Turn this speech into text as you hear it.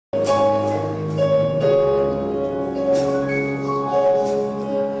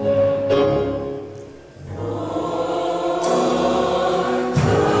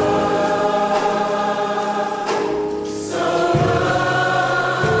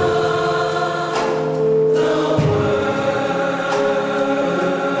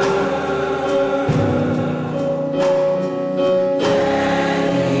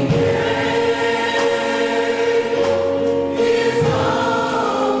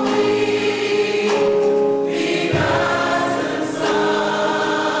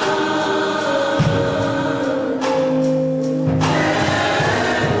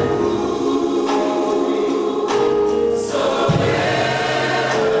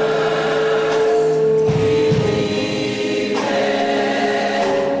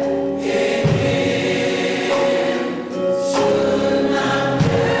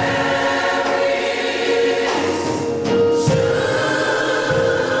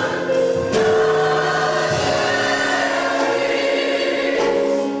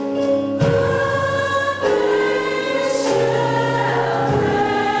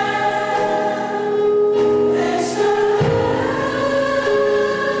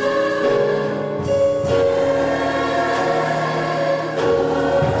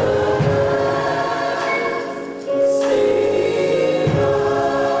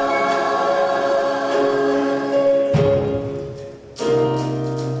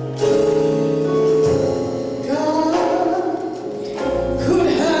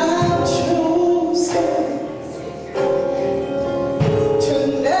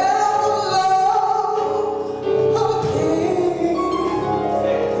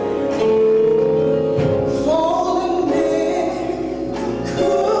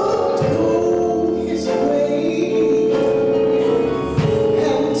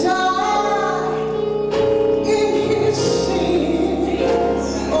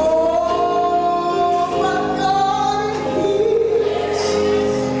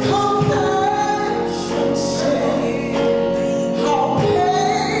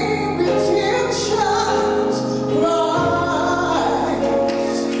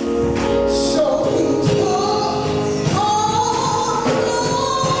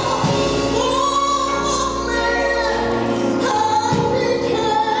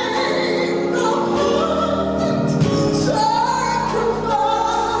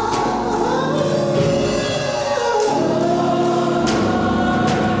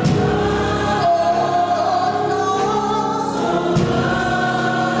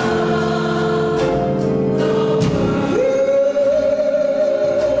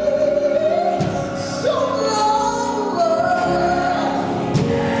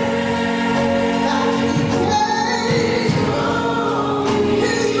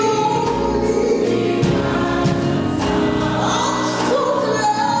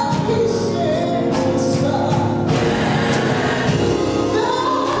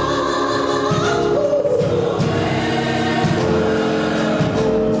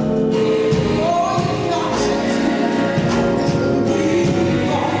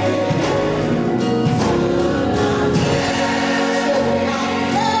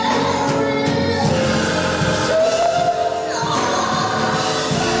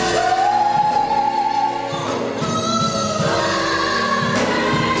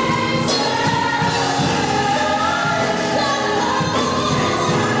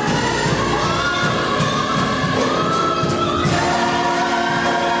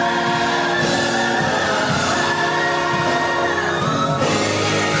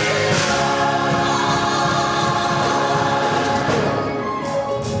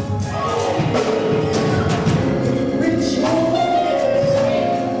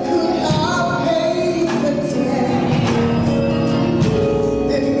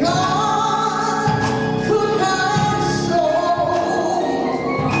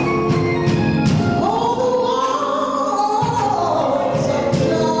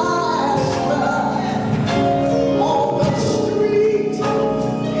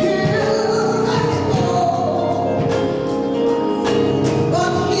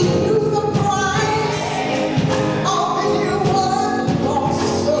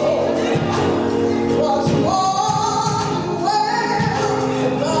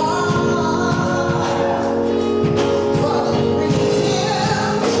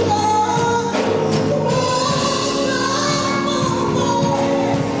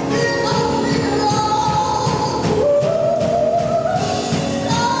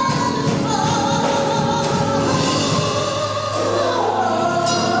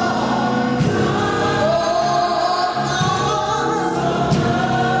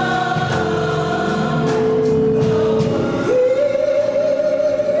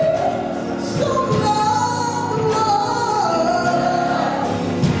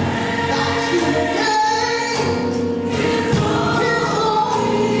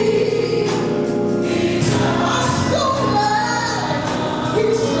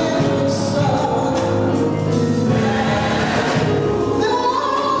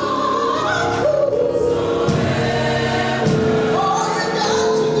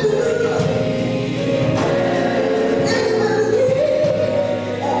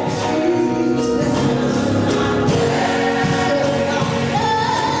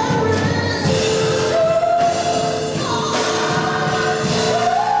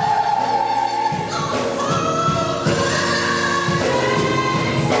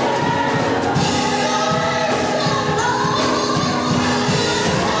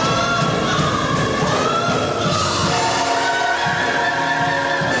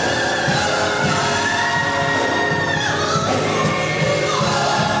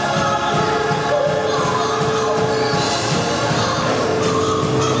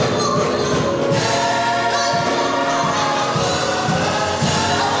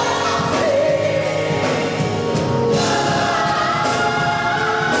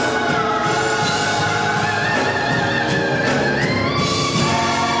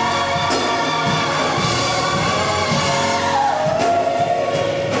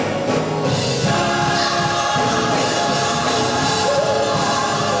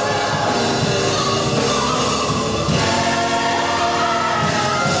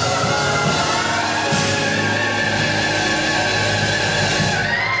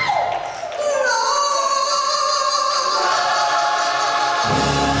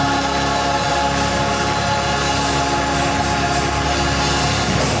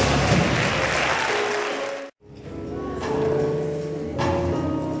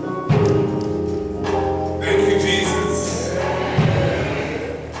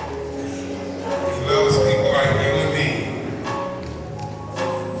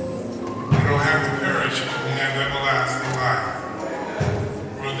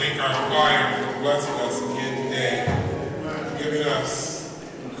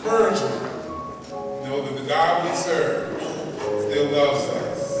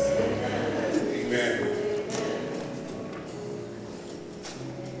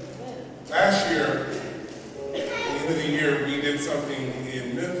Last year, at the end of the year, we did something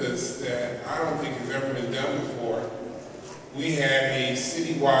in Memphis that I don't think has ever been done before. We had a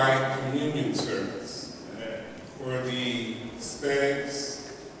citywide communion service where the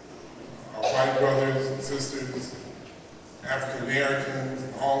Hispanics, our white brothers and sisters, African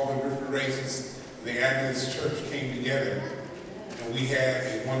Americans, all the different races, the Adventist church came together, and we had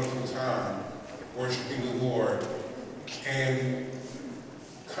a wonderful time worshiping the Lord and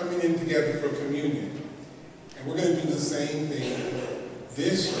coming in together for communion. And we're going to do the same thing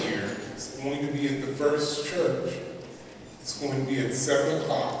this year. It's going to be at the First Church. It's going to be at 7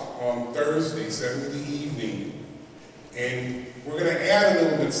 o'clock on Thursday, 7 in the evening. And we're going to add a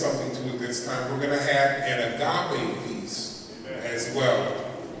little bit something to it this time. We're going to have an agape feast as well.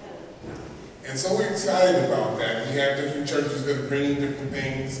 And so we're excited about that. We have different churches that are bringing different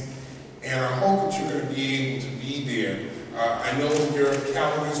things. And I hope that you're going to be able to be there. I know that your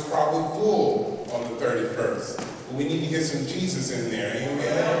calendar is probably full on the 31st, but we need to get some Jesus in there,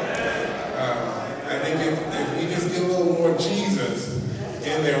 amen? I think if we just get a little more Jesus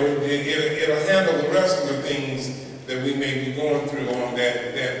in there, it'll handle the rest of the things that we may be going through on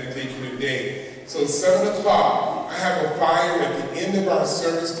that particular day. So 7 o'clock, I have a flyer at the end of our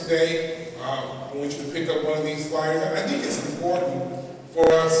service today. I want you to pick up one of these flyers. I think it's important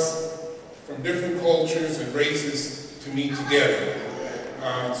for us from different cultures and races to meet together.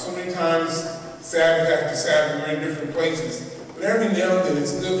 So many times, Sabbath after Sabbath, we're in different places, but every now and then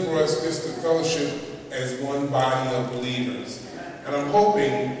it's good for us just to fellowship as one body of believers. And I'm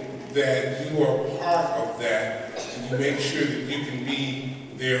hoping that you are part of that, and you make sure that you can be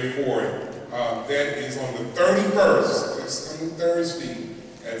there for it. That is on the 31st, that's coming Thursday,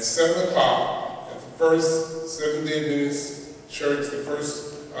 at 7 o'clock, at the First Seventh-day Adventist Church, the First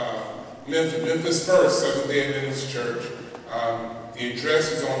Memphis First Seventh-day Adventist Church. The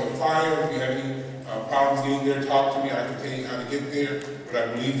address is on the flyer. If you have any problems getting there, talk to me. I can tell you how to get there. But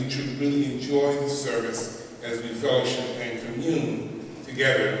I believe that you really enjoy the service as we fellowship and commune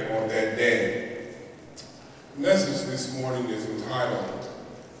together on that day. The message this morning is entitled,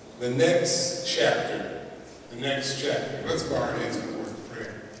 The Next Chapter. The Next Chapter. Let's bow our heads in a word of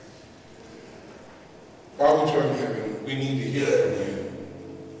prayer. Father, which art in heaven, we need to hear from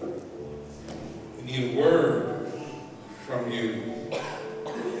you. We need a word from you.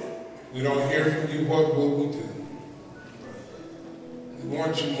 If we don't hear from you, what will we do? We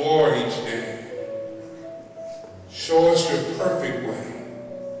want you more each day. Show us your perfect way.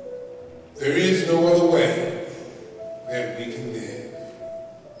 There is no other way that we can live.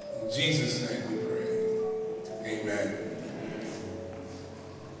 In Jesus' name we pray. Amen.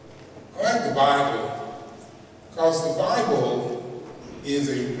 I like the Bible because the Bible is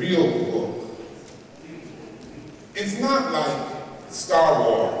a real book. It's not like Star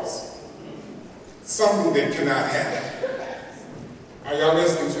Wars, something that cannot happen. Are y'all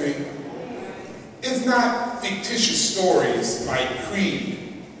listening to me? It's not fictitious stories like Creed.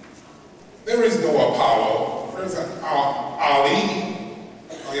 There is no Apollo. There's an Ali.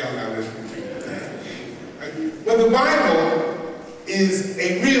 Oh, y'all not listening to me. But the Bible is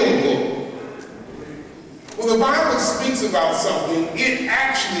a real book. When the Bible speaks about something, it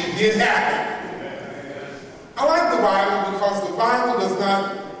actually did happen. I like the Bible because the Bible does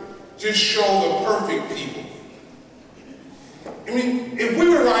not just show the perfect people. I mean, if we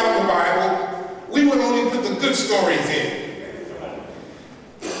were writing the Bible, we would only put the good stories in.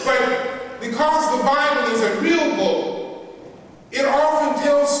 But because the Bible is a real book, it often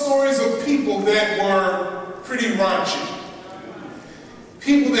tells stories of people that were pretty raunchy.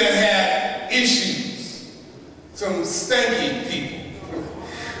 People that had issues. Some stanky people.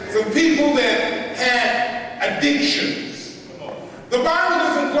 Some people that had addictions. The Bible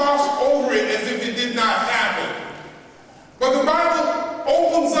doesn't gloss over it as if it did not happen. But the Bible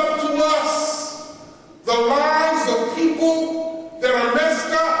opens up to us the lives of people that are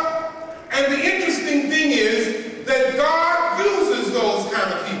messed up. And the interesting thing is that God uses those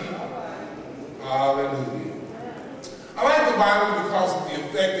kind of people. Hallelujah. I like the Bible because of the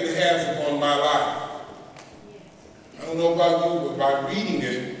effect it has upon my life. I don't know about you, but by reading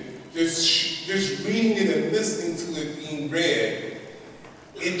it, just reading it and listening to it being read,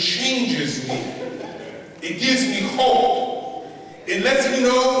 it changes me. It gives me hope. It lets me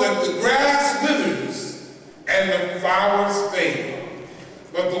know that the grass withers and the flowers fade.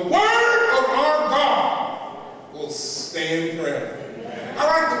 But the word of our God will stand forever. I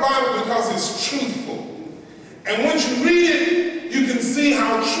like the Bible because it's truthful. And once you read it, you can see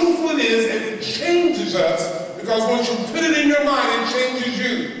how truthful it is, and it changes us, because once you put it in your mind, it changes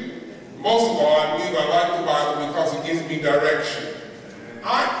you. Most of all, I believe I like the Bible because it gives me direction.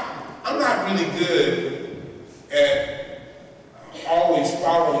 I'm not really good at always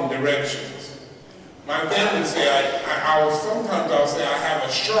following directions. My family say sometimes I'll say I have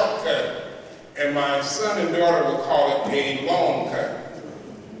a shortcut, and my son and daughter will call it a long cut.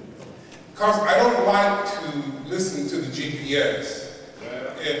 Because I don't like to listen to the GPS.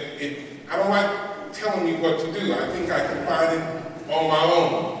 I don't like telling me what to do. I think I can find it on my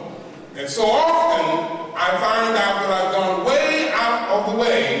own. And so often, I find out that I've gone way out of the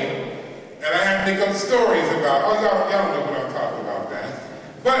way, and I have to make up stories about, y'all know what I'm talking about that.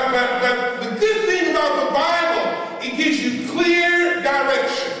 But the good thing about the Bible, it gives you clear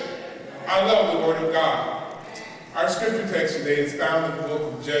direction. I love the Word of God. Our scripture text today is found in the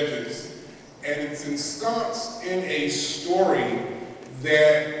book of Judges, and it's ensconced in a story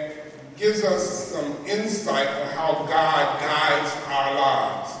that gives us some insight on how God guides our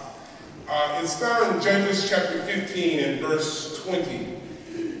lives. It's found in Judges chapter 15 and verse 20.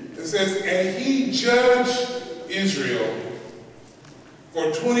 It says, "And he judged Israel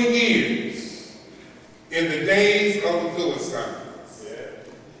for 20 years in the days of the Philistines."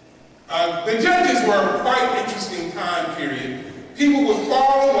 The Judges were a quite interesting time period. People would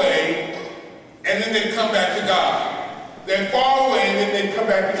fall away, and then they'd come back to God. They'd fall away, and then they'd come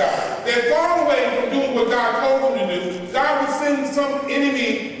back to God. They'd fall away from doing what God told them to do. God would send some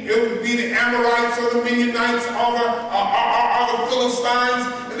enemy. It would be the Amorites or the Midianites or the Philistines,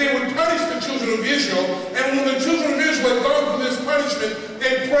 and they would punish the children of Israel. And when the children of Israel had gone through this punishment,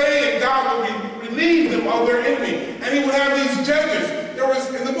 they'd pray, and God would relieve them of their enemy. And he would have these judges.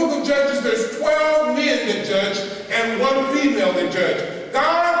 In the book of Judges, there's 12 men that judge and 1 female that judge.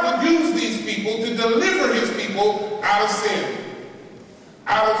 God would use these people to deliver his people out of sin,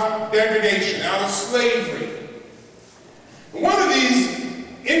 out of degradation, out of slavery. One of these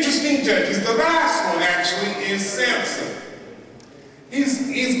interesting judges, the last one actually, is Samson.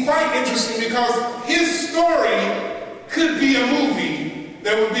 He's quite interesting because his story could be a movie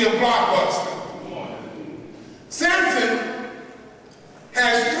that would be a blockbuster. Samson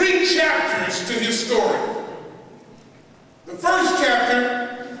has 3 chapters to his story. The first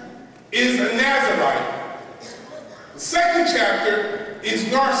chapter is a Nazarite. The second chapter is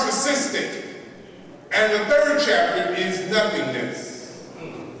narcissistic. And the third chapter is nothingness.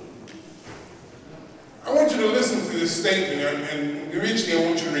 I want you to listen to this statement, and originally I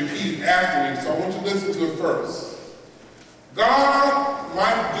want you to repeat it after me, so I want you to listen to it first. God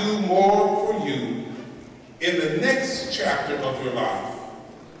might do more for you in the next chapter of your life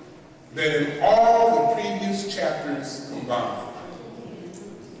than in all the previous chapters combined.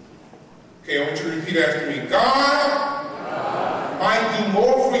 Okay, I want you to repeat after me. God might do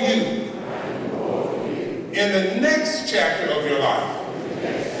more for you in the next chapter of your life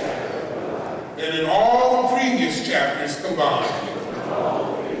than in all the previous chapters combined.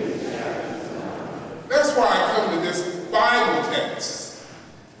 That's why I come to this Bible text.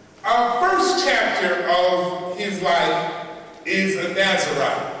 Our first chapter of his life is a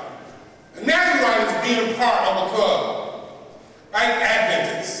Nazarite. A Nazarite is being a part of a club, like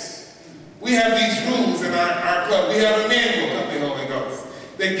Adventists. We have these rules in our club. We have a manual of the Holy Ghost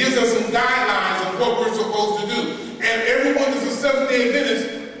that gives us some guidelines of what we're supposed to do. And everyone that's a Seventh-day Adventist,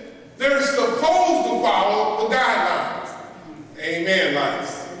 they're supposed to follow the guidelines. Amen,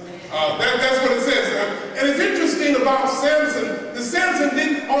 lights. That's what it says. And it's interesting about Samson. The Samson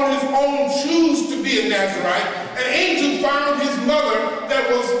didn't on his own choose to be a Nazarite. An angel found his mother that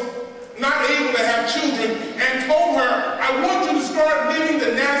was not able to have children and told her, I want you to start living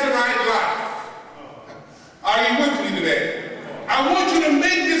the Nazarite life. Are you with me today? I want you to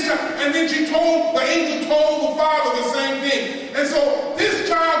make this, and then the angel told the father the same thing. And so this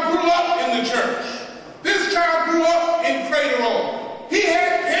child grew up in the church. This child grew up in Cradle. He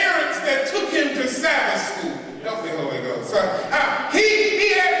had parents that took him to Sabbath school. Help me, Holy Ghost.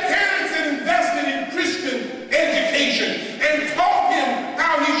 He had parents that invested in Christian education and taught him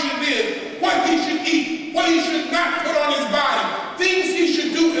how he should live, what he should eat, what he should not put on his body, things he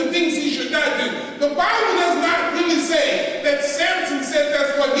should do and things he should not do. The Bible does not really say that Samson said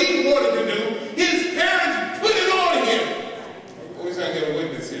that's what he wanted to do. His parents put it on him. Always I get a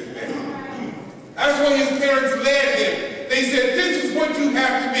witness here today. That's why his parents led him. They said, this is what you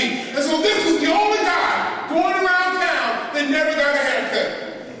have to be. And so this was the only guy going around town that never got a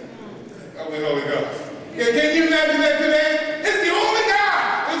haircut. Oh, the Holy Ghost. Yeah, can you imagine that today? It's the only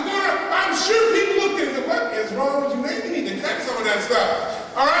guy that's going around. I'm sure people looked at him and said, what is wrong with you, man? You need to cut some of that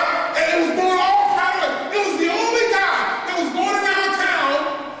stuff. All right? And it was going all kind of, it was the only guy that was going around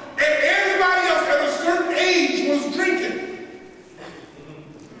town, and everybody else at a certain age was drinking.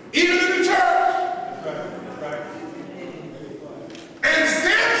 Even in the church. And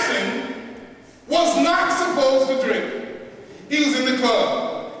Samson was not supposed to drink. He was in the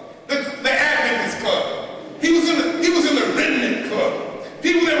club, the Adventist club. He was in the remnant club.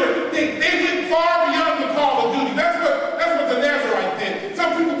 People that they went far beyond the call of duty. That's what the Nazarite did.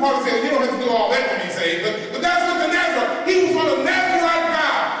 Some people probably say, you don't have to do all that to be saved, but that's what the Nazarite. He was on a Nazarite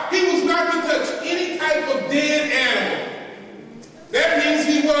vow. He was not to touch any type of dead animal. That means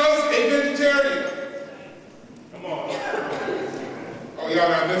he was a vegetarian. Come on. Oh, y'all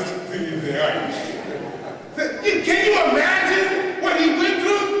not listening to you there. Can you imagine what he went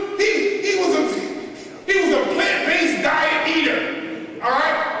through? He was a plant-based diet eater. All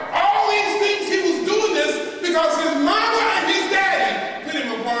right? All these things he was doing this because his mama and his daddy put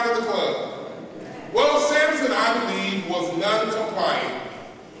him a part of the club. Well, Samson, I believe, was non-compliant.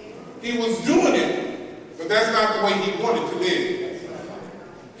 He was doing it, but that's not the way he wanted to live.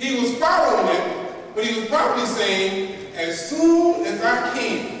 He was following it, but he was probably saying, as soon as I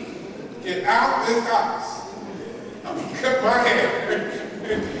can get out this house, I'm going to cut my hair.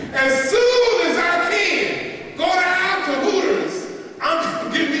 As soon as I can go down to Hooters, I'm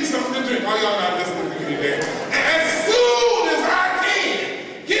going to give me something to drink. Oh, y'all not listening to me today. As soon as I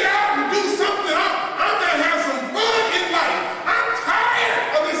can get out and do something, I'm going to have some fun in life. I'm tired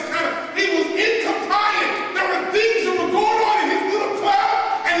of this kind of, he was incompliant. There were things that were going on in his little club,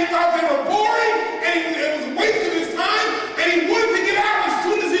 and he thought they were boring, and it was wasting his time, and he wanted to get out as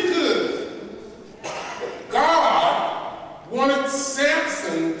soon as he could. God wanted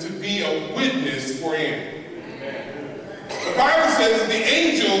Samson to be a witness for him. The Bible says the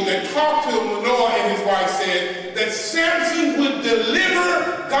angel that talked to Manoah and his wife said that Samson would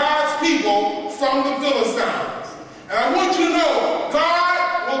deliver God's people from the Philistines. And I want you to know,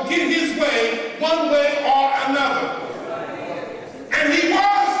 God will get his way one way or another. And he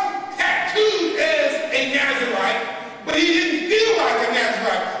was tattooed as a Nazarite, but he didn't feel like a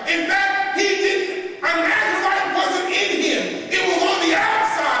Nazarite. In fact, a Nazarite wasn't in him. It was on the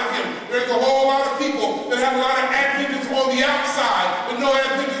outside of him. There's a whole lot of people that have a lot of Adventists on the outside, but no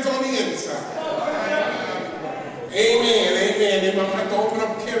Adventists on the inside. Amen, amen. They might have to open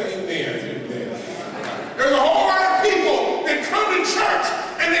up a can of amen. There's a whole lot of people that come to church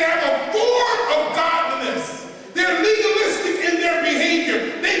and they have a form of godliness. They're legalistic in their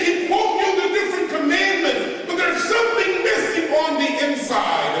behavior. They can quote you the different commandments, but there's something missing on the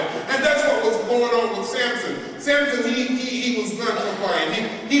inside. And that's what was going on with Samson. Samson, he was not compliant.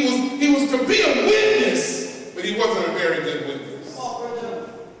 He was to be a witness, but he wasn't a very good witness.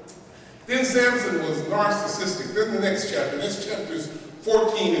 Then Samson was narcissistic. Then the next chapter, that's chapters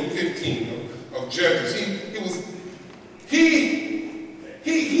 14 and 15 of Judges. He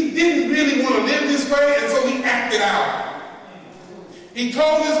didn't really want to live this way, and so he He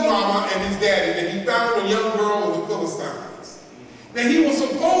told his mama and his daddy that he found a young girl in the Philistines. Now he was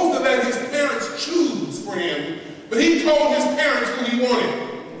supposed to let his parents choose for him, but he told his parents who he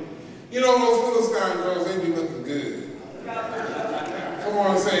wanted. You know, those Philistine girls, they be looking good. Come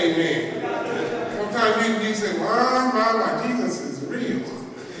on and say amen. Sometimes you say, my, Jesus is real.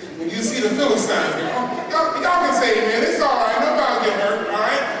 When you see the Philistines, y'all can say amen. It's all right. Nobody will get hurt, all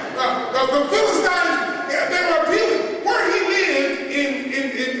right? The Philistines, they were appealing. Where he lived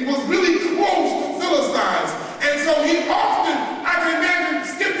it was really close to Philistines. And so he often, I can imagine,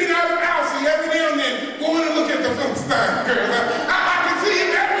 skipping out of the house every now and then, going to look at the Philistine girls. I can see him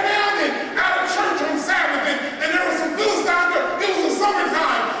every now and then out of church on Sabbath, and there was some Philistine girls. It was the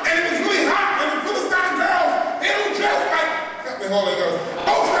summertime, and it was really hot, and the Philistine girls, they don't dress like, the Holy Ghost,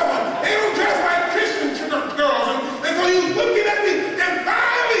 they don't dress like Christian girls. And so he was looking at me, and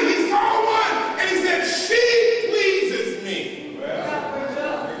finally he saw one, and he said, she pleases me.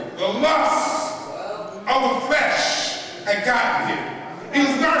 The lust of the flesh had gotten him. He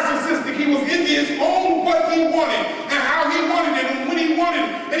was narcissistic. He was into his own what he wanted and how he wanted it and when he wanted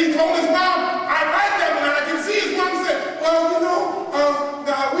it. And he told his mom, I like that one. And I can see his mom said, well, you know,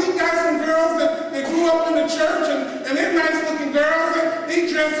 we got some girls that grew up in the church and they're nice looking girls and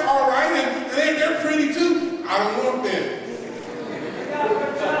they dress all right and they're pretty too. I don't want them.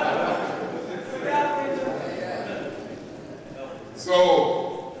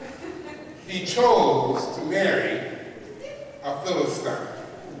 So he chose to marry a Philistine.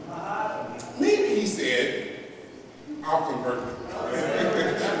 Maybe he said, I'll convert him.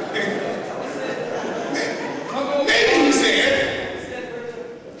 Maybe he said,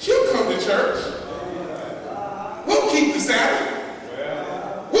 she'll come to church. We'll keep the Sabbath.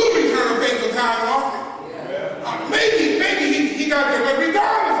 We'll return a faithful tithe and offering. Maybe he got there, but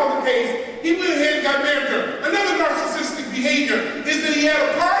regardless of the case, he went ahead and got married to her. Another narcissistic behavior is that he had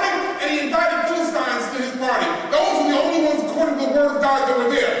a party and he invited Philistines to his party. Those were the only ones, according to the word of God, that were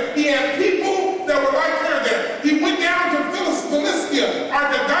there. He had people that were like her there. He went down to Philistia or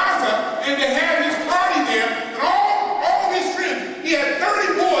to Gaza and they had his party there. And all his friends, he had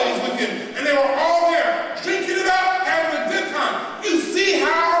 30 boys with him, and they were all there, drinking it up, having a good time. You see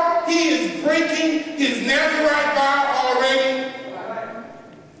how he is breaking his Nazarite vow already?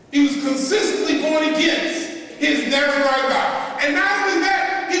 He was consistently going against his Nazarite vow. And not only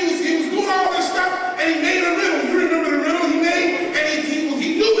that, he was doing all this stuff, and he made a riddle. You remember the riddle he made? And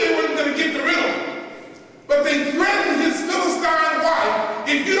he knew they weren't going to get the riddle. But they threatened his Philistine wife,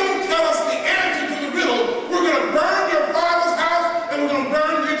 if you don't tell us the answer to the riddle, we're going to burn your father's house, and we're going to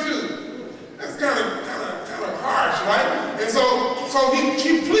burn you too. That's kind of harsh, right? And so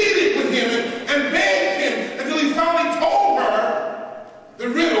she pleaded with him and begged him until he finally told her the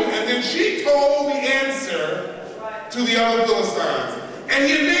riddle, and then she told the answer to the other Philistines. And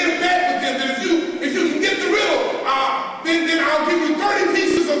he had made a bet with them that if you can get the riddle, then I'll give you 30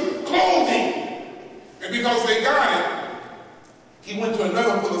 pieces of clothing. And because they got it, he went to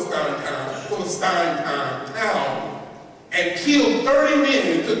another Philistine town and killed 30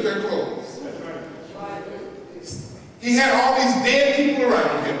 men and took their clothes. He had all these dead people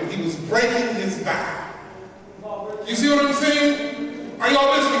around him. He was breaking his vow. You see what I'm saying? Are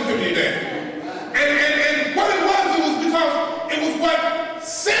y'all listening to me today? And what it was because it was what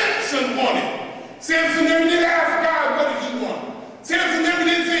Samson wanted. Samson never did ask God what did he want. Samson never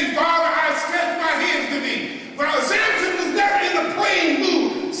did say, Father, I stretch my hands to thee. But Samson was never in the playing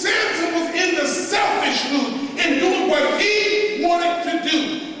mood. Samson was in the selfish mood, in doing what he wanted to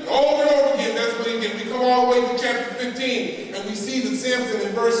do. Over and over again, that's what he did. We come all the way to chapter 15, and we see that Samson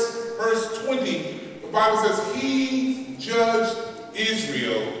in verse 20, the Bible says, he judged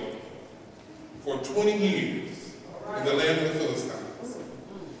Israel for 20 years in the land of the Philistines.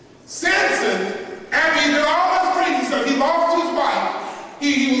 Samson, after he did all this crazy stuff, he lost his wife,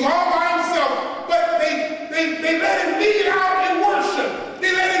 he was all by himself, but they let him lead out in worship.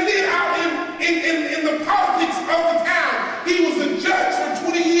 They let him lead out in the politics of the town. He was a judge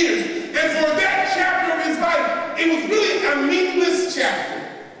for 20 years. And for that chapter of his life, it was really a meaningless chapter.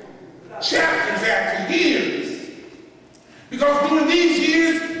 Chapters, actually, years. Because during these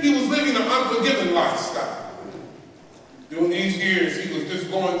years, he was living an unforgiving lifestyle. During these years, he was just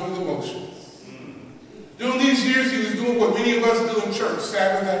going through the motions. During these years, he was doing what many of us do in church,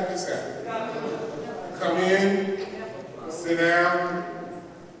 Sabbath after Sabbath. Come in, sit down,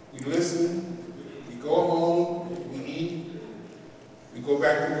 we listen, we go home, we eat, we go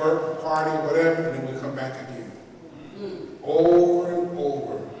back to work, party, whatever, and then we come back again. Over and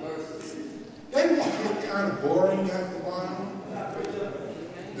over. Doesn't it get kind of boring after a while?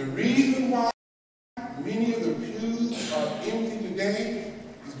 The reason why many of the pews are empty today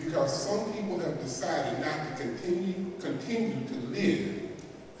is because some people have decided not to continue to live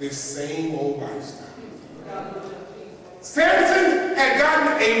this same old lifestyle. Samson had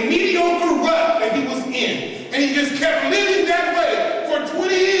gotten a mediocre rut that he was in, and he just kept living that way for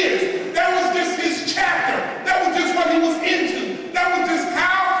 20 years. That was just his chapter. That was just what he was into. That was just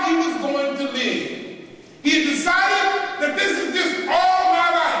how he was going to live. He had decided that this is just all my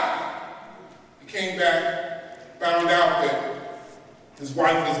life. He came back, found out that his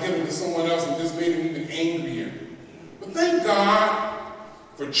wife was given to someone else, and this made him even angrier. But thank God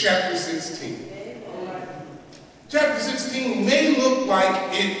for chapter 16. Chapter 16 may look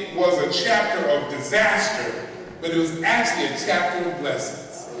like it was a chapter of disaster, but it was actually a chapter of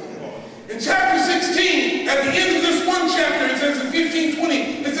blessings. In chapter 16, at the end of this one chapter, it says in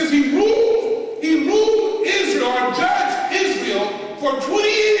 15:20, it says he ruled Israel, or judged Israel for 20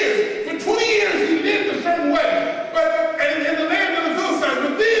 years. For 20 years he lived a certain way, but in the land of the Philistines.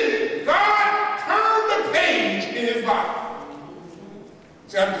 But then God turned the page in his life.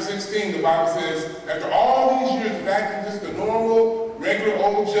 Chapter 16, the Bible says, after all these years of acting just a normal, regular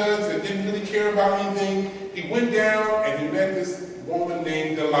old judge that didn't really care about anything, he went down and he met this woman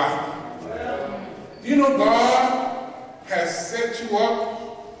named Delilah. Do you know God has set you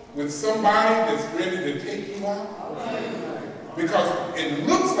up with somebody that's ready to take you out? Because it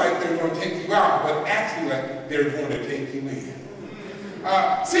looks like they're going to take you out, but actually like they're going to take you in.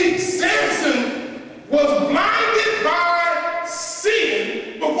 See, Samson was blinded by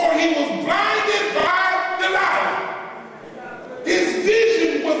sin before he was blinded by Delilah. His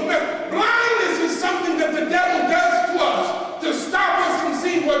vision was that blindness is something that the devil does to us to stop us from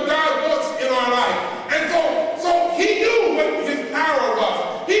seeing what God wants in our life. And so he knew what his power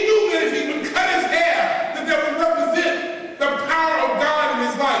was. He knew that if he would cut his hair, that would represent the power of God in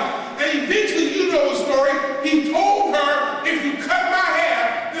his life. And eventually, you know the story, he told her, if you cut my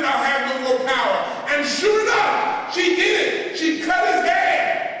hair, then I'll have no more power. And sure enough, she did it. She cut his hair.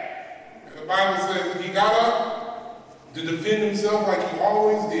 And the Bible says that he got up to defend himself like he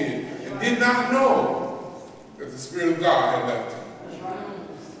always did, and did not know that the Spirit of God had left him.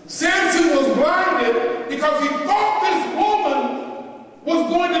 Samson was blinded because he thought this woman was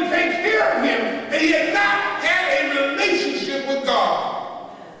going to take care of him, and he had not had a relationship with God.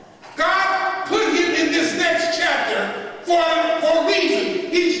 God put him in this next chapter for a reason.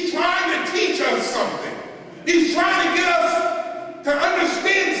 He's trying to teach us something. He's trying to get us to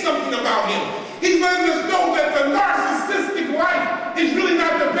understand something about him. He's letting us know that the narcissistic life is really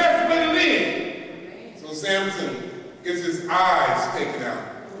not the best way to live. So Samson gets his eyes taken out.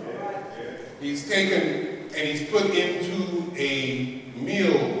 He's taken and he's put into a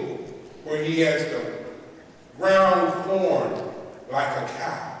mill where he has to ground corn like a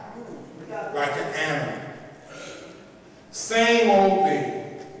cow, like an animal. Same old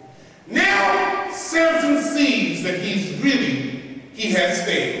thing. Now Samson sees that he has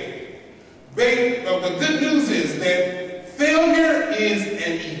failed. The good news is that failure is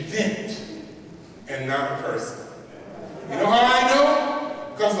an event and not a person. You know how I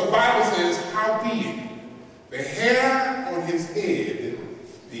know? Because the Bible says, howbeit the hair on his head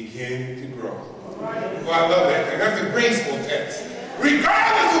began to grow. Well, I love that text. That's a graceful text.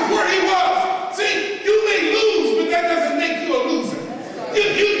 Regardless of where he was. See, you may lose, but that doesn't make you a loser.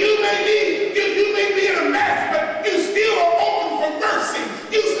 You may be in a mess, but you still are open for mercy.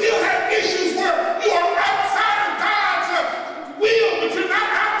 You still have issues where you are outside of God's will, but you're not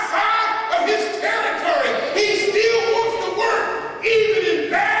outside of his territory. He still wants to work, even in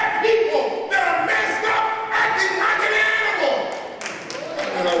bad people that are messed up, acting like an animal.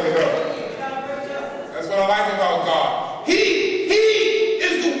 That's what I like about God. He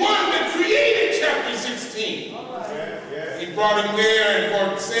is the one that created chapter 16. He brought him there,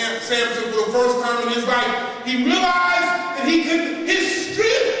 and for Samson, for the first time in his life, he realized that his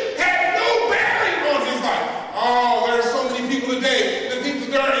strength had no bearing on his life. Oh, there are so many people today that think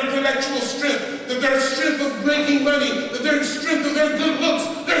that their intellectual strength, that their strength of making money, that their strength of their good looks,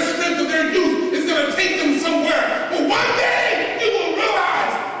 their strength of their youth is going to take them somewhere. But one day, you will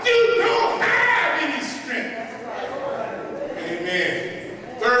realize you don't have any strength. Amen.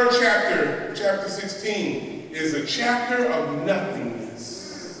 Third chapter, chapter 16, is a chapter of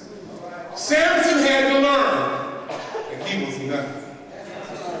nothingness. Samson had to learn that he was nothing.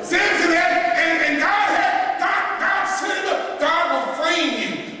 Samson had, and God set him up. God will frame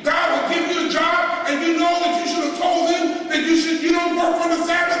you. God will give you a job, and you know that you should have told him that you don't work on the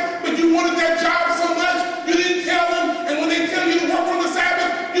Sabbath, but you wanted that job so much, you didn't tell them, and when they tell you to work on the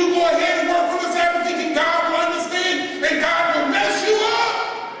Sabbath, you go ahead and work on the Sabbath thinking God will understand, and God will mess you up.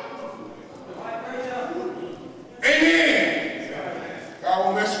 Amen.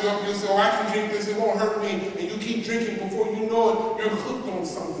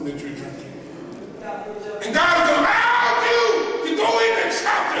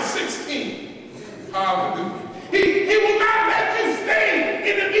 chapter 16. Hallelujah. He will not let you stay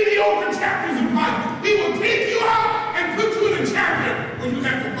in the mediocre chapters of life. He will take you out and put you in a chapter where you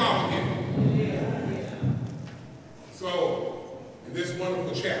have to follow him. So, in this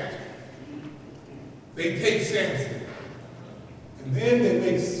wonderful chapter, they take Samson, and then they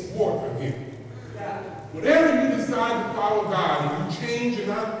make sport of him. Whenever you decide to follow God and you change and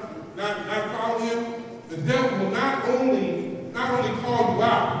not follow him, the devil will not only call you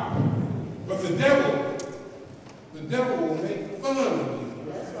out, but the devil will make fun of you.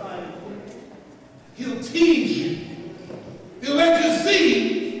 He'll tease you. He'll let you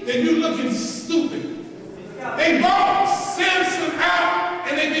see that you're looking stupid. They brought Samson out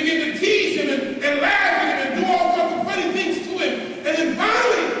and they begin to tease him and laugh at him and do all sorts of funny things to him. And then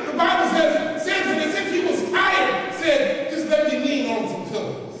finally, the Bible says, Samson, as if he was tired, said, just let me lean on some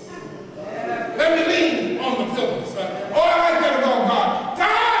pillows. Let me lean on the pillows. Oh, I like that about God.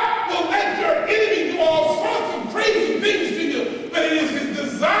 God will let your enemy do all sorts of crazy things to you, but it is his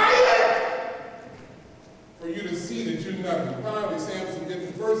desire for you to see that you're nothing. Finally, Samson did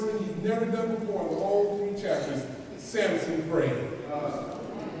the first thing he's never done before in the whole 3 chapters. Samson prayed.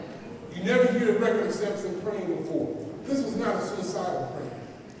 You never hear a record of Samson praying before. This was not a suicidal prayer.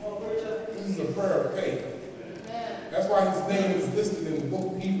 This is a prayer of faith. That's why his name is listed in the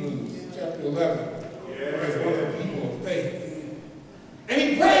book of Hebrews, chapter 11, as one of the people of faith. And he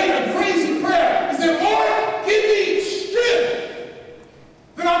prayed a crazy prayer. He said, Lord, give me strength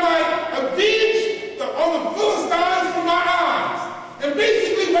that I might avenge on the Philistines from my eyes. And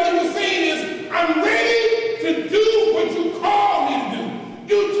basically what he was saying is, I'm ready to do what you called me to do.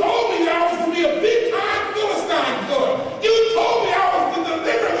 You told me that I was to be a big-time Philistine killer. You told me I was to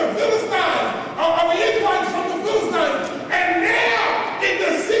deliver the Philistines, or the Israelites from the Philistines. And now, in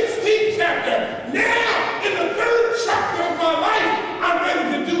the 16th chapter, now, in the 3rd chapter of my life, I'm ready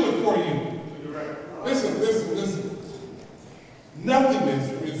to do it for you. Listen. Nothingness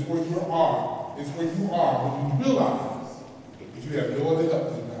is where you are. It's where you are when you realize that you have no other help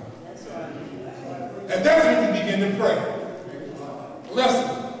than God. That's right. And that's when you begin to pray. Lesson.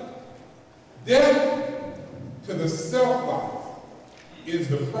 Death to the self-life is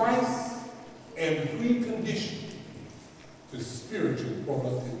the price and precondition to spiritual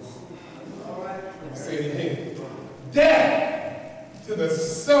productivity. I'll say it again. Death to the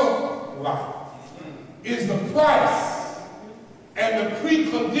self-life is the price and the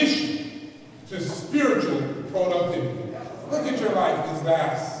precondition to spiritual productivity. Look at your life these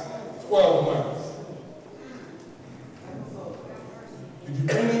last 12 months. Did you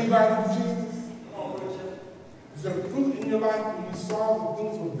bring anybody to Jesus? Is there fruit in your life when you saw that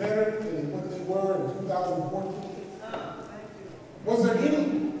things were better than what they were in 2014? Was there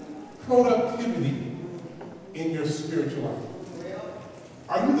any productivity in your spiritual life?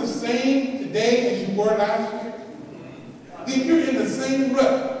 Are you the same today as you were last year? Then you're in the same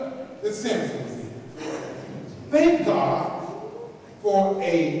rut that Samson was in. Thank God for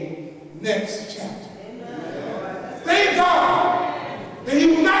a next chapter. Thank God that he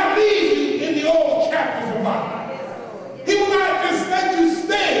will not leave you in the old chapters of life. He will not just let you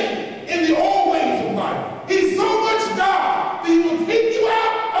stay in the old ways of life. He's so much God that he will take you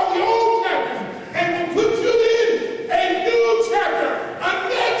out of the old chapters and will put you in a new chapter, a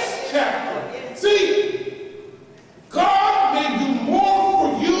next chapter. See, God may do more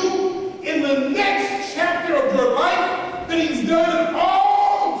for you in the next chapter of your life than he's done in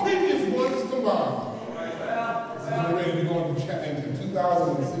all the previous ones combined. We're ready to go into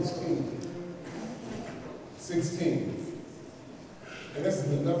 2016. 16. And this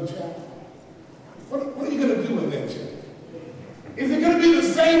is another chapter. What are you going to do in that chapter? Is it going to be the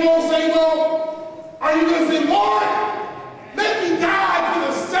same old, same old? Are you going to say, Lord, let me die to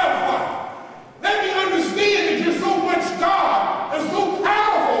the self-life. Let me understand that you're so much God and so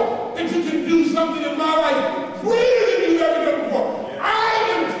powerful that you can do something in my life greater than you've ever done before. I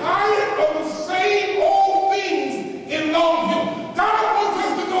am tired of the same old things in Longview. God wants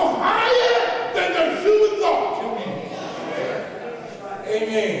us to go higher than the human thought can be.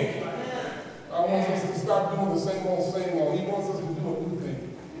 Amen. God wants us to stop doing the same old, same old. He wants us to do a new thing.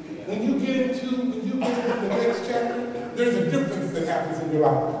 When you get into the next chapter, there's a difference that happens in your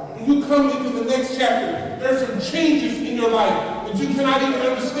life. When you come into the next chapter, there's some changes in your life that you cannot even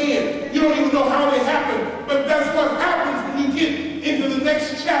understand. You don't even know how they happen, but that's what happens when you get into the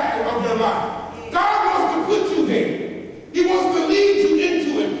next chapter of your life. God wants to put you there. He wants to lead you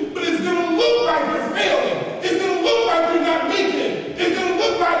into it, but it's going to look like you're failing. It's going to look like you're not making it. It's going to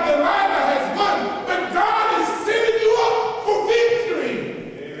look like Delilah has won, but God is setting you up for victory.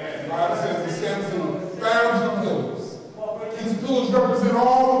 Amen. The Bible says that Samson found some pillars. These pillars represent represent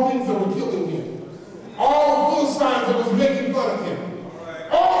all the things that were killing him. All the Philistines that was making fun of him.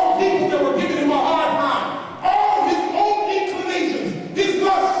 All the people that were giving him a hard time. All his own inclinations. His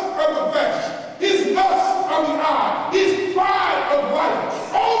lust of the flesh. His lust of the eye. His pride of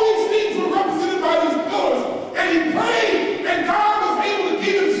life. All these things were represented by these pillars. And he prayed, and God was able to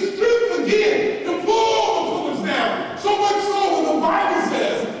give him strength again to pull the pillars down. So much so that the Bible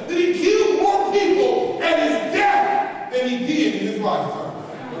says that he killed more people at his death than he did in his lifetime.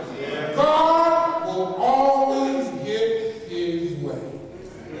 God will always get his way.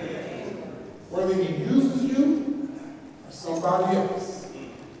 Whether he uses you or somebody else,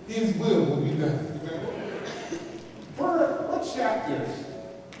 his will be done. What chapters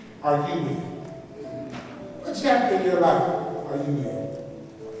are you in? What chapter in your life are you in?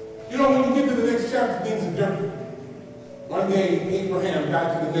 You know, when you get to the next chapter, things are different. One day, Abraham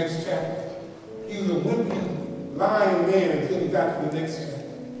got to the next chapter. He was a wimpy, lying man until he got to the next chapter.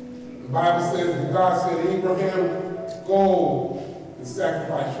 The Bible says that God said, Abraham, go and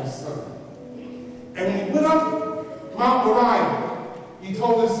sacrifice your son. And when he went up Mount Moriah, he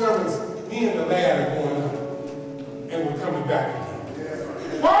told his servants, me and the lad are going up. And we're coming back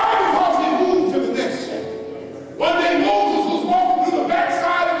again. Why? Because he moved to the next chapter. One day Moses was walking through the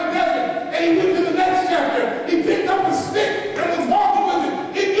backside of the desert, and he went to the next chapter. He picked up a stick and was walking with it.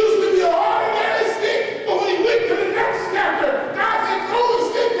 It used to be an ordinary stick, but when he went to the next chapter, God said, throw the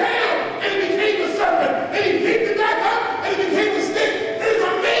stick down, and it became a serpent. And he picked it back up, and it became a stick. There's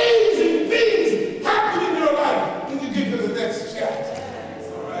amazing things happen in your life when you get to the next chapter.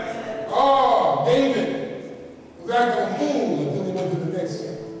 Oh, David was acting a fool until he went to the next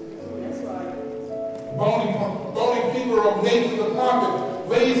chapter. Bony finger of Nathan the prophet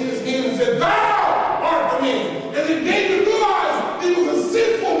raised his hand and said, thou art the man. And then David realized he was a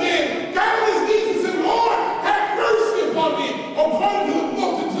sinful man, got on his knees and said, Lord, have mercy upon me, according to the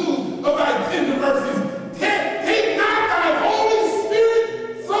multitude of thy tender mercies. Take not thy Holy Spirit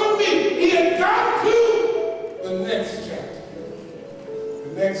from me. He had got to the next chapter.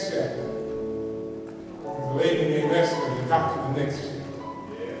 The next chapter. The lady named Esther had got to the next chapter.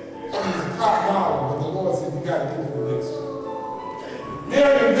 She was a top model, but the Lord said, you got to get to the next chapter.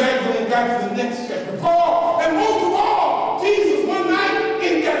 Mary Magdalene got to the next chapter. Paul, and most of all, Jesus one night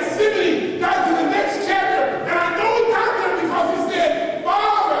in Gethsemane got to the next chapter. And I know he got there because he said,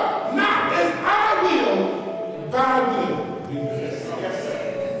 Father, not as I will, thy will be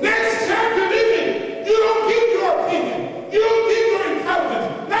done. Next chapter living, you don't give your opinion. You don't give your intelligence,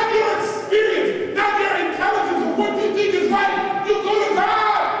 not your experience, not your intelligence of what you think is right. You go to God.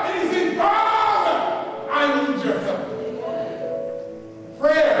 I need your help.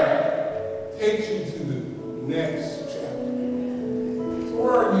 Prayer takes you to the next chapter. So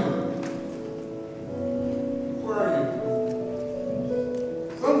where are you? Where are you?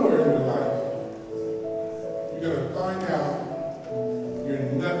 Somewhere in your life, you're going to find out you're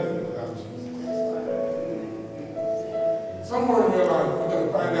nothing without Jesus. Somewhere in your life, you're going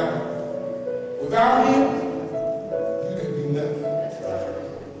to find out without him, you can be nothing.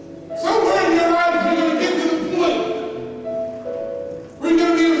 Somewhere in your life, you're going to get to the point where you're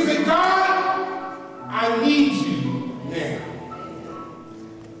going to be able to say, God, I need you now.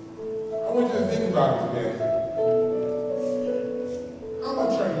 I want you to think about it today. How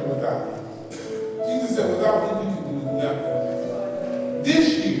much are you without me? Jesus said, without me, you can do nothing. This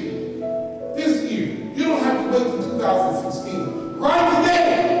year, you don't have to wait till 2016. Right today,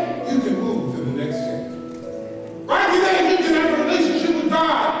 you can move to the next chapter.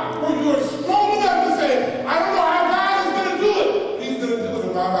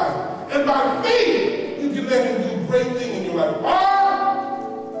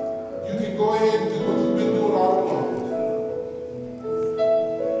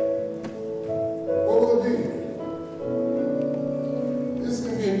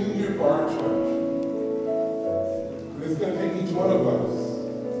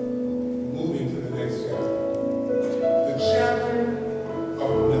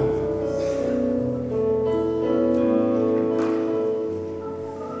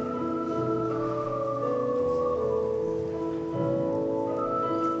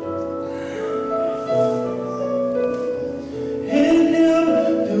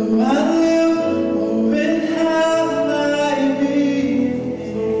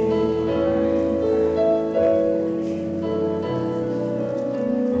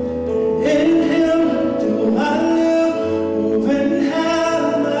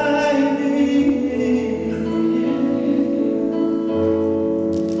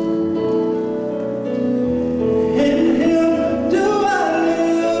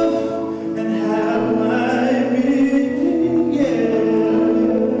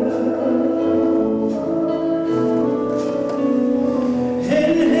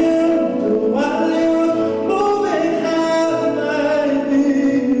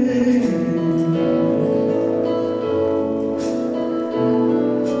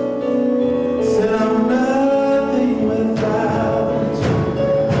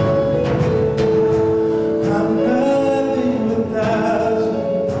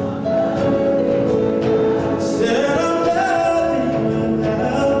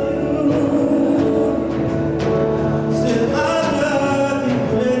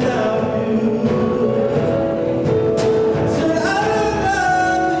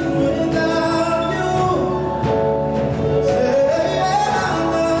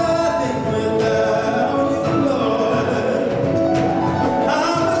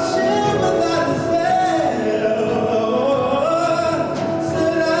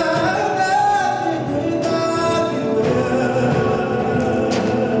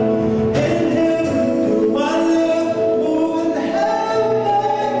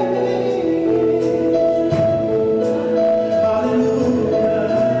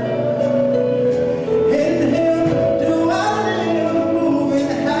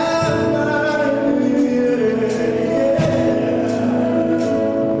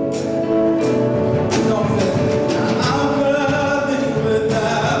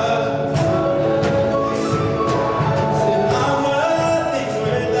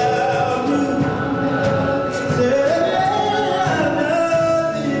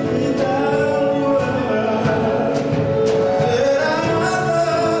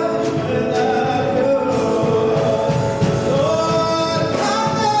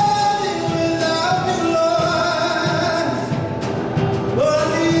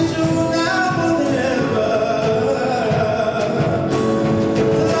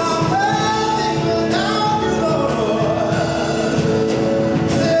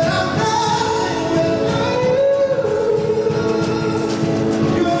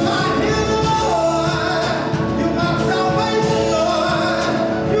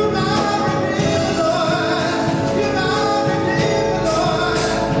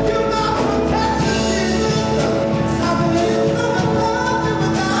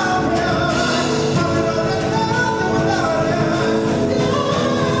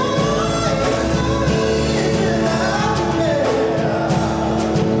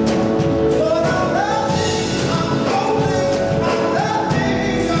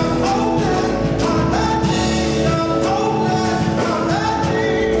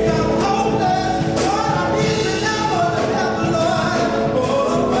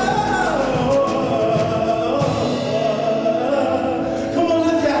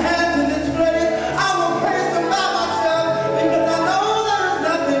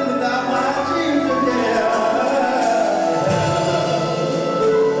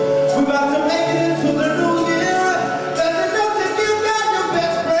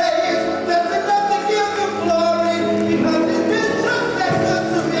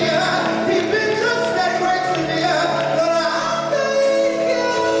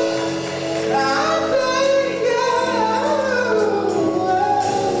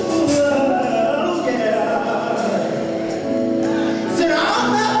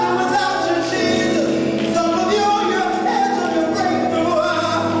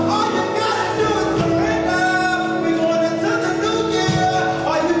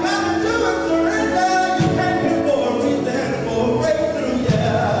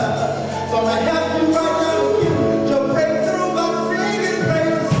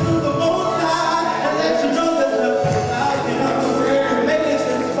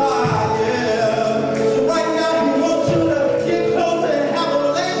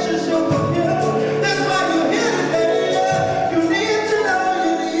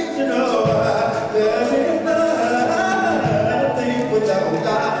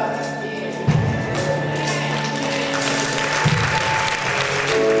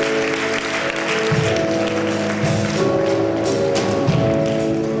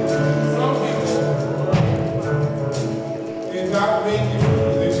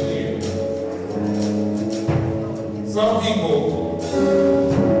 Some people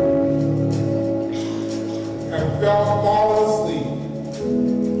have fallen asleep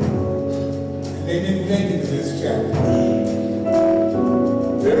and they didn't make it to this chapter.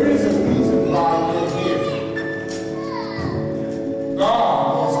 There is a reason why we're here. God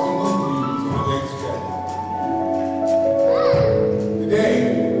wants to move you to the next chapter. Today,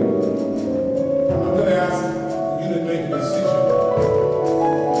 I'm going to ask you to make a decision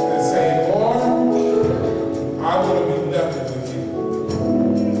and say, Lord, I want to be nothing with you.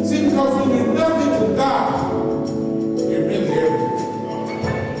 See, because when you're nothing with God, you're really everything.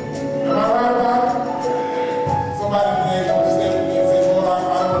 Am I right about it? Somebody today wants to stand with me and say, Lord, I'm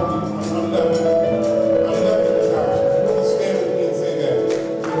nothing. I'm nothing without you. You want to stand with me and say that?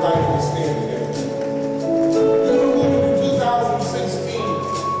 Invite you to stand today. You're going to move into 2016.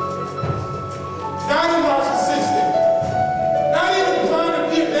 Not in narcissistic. Not even trying to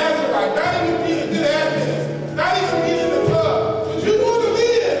be a Nazarite. Not even being a good Adventist. Not even being in the club. But you want to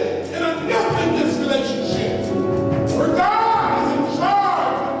live in a nothingness relationship. Where God is in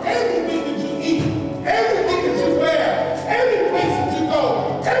charge of everything that you eat, everything that you wear, every place that you go,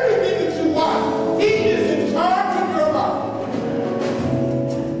 everything that you watch. He is in charge of your life.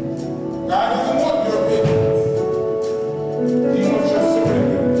 God doesn't want your opinions. He wants your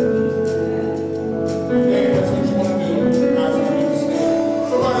surrender. Today, that's what you want to do. God's going to stand.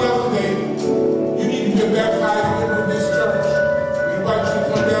 Somebody else today, you need to get baptized into this church. We invite you to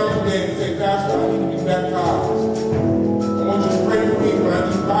come down today and say, Pastor, I need to be baptized. I want you to pray for me when I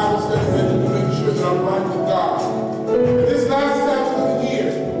do Bible studies. I need to make sure that I'm right with God. And this last Sabbath of the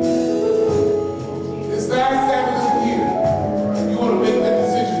year, you want to make that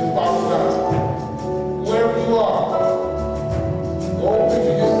decision to follow God. Wherever you are, the old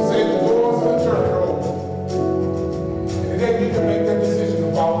picture used to say the doors of the church are open. And today you can make that decision to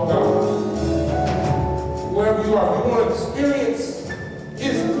follow God. Wherever you are, you want to experience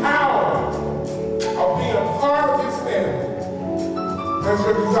His power of being a part of His family. That's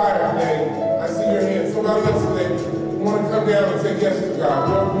your desire today. I see your hand. Somebody else today, you want to come down and say yes to God,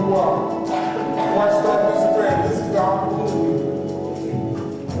 wherever you are. Before I start this prayer, this is the opportunity.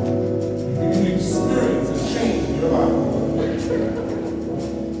 You can experience a change in your life.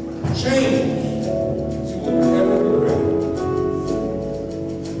 Change that you will never regret.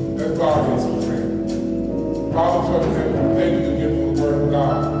 Let's bow our heads in prayer. Father, Son, and Heaven, thank you again for the word of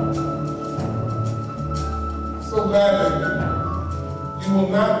God. So glad that you will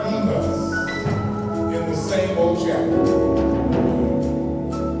not leave us in the same old chapter.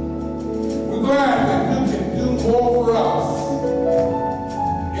 We're glad that you can do more for us